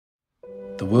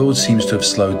The world seems to have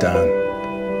slowed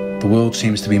down. The world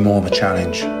seems to be more of a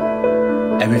challenge.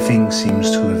 Everything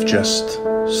seems to have just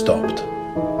stopped.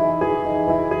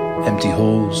 Empty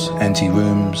halls, empty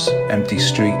rooms, empty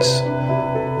streets,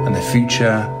 and the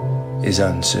future is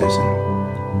uncertain.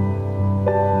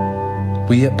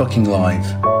 We at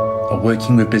BookingLive are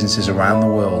working with businesses around the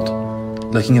world,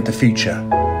 looking at the future,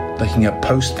 looking at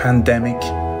post-pandemic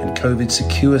and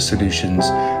COVID-secure solutions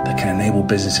that can enable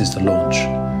businesses to launch,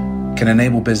 can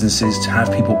enable businesses to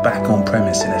have people back on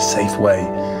premise in a safe way,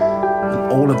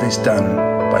 and all of this done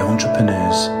by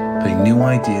entrepreneurs putting new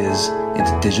ideas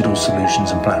into digital solutions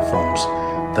and platforms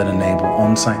that enable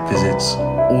on-site visits,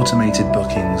 automated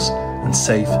bookings, and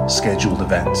safe scheduled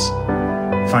events.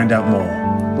 Find out more.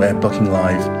 We're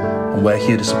BookingLive, and we're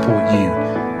here to support you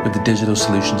with the digital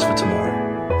solutions for tomorrow.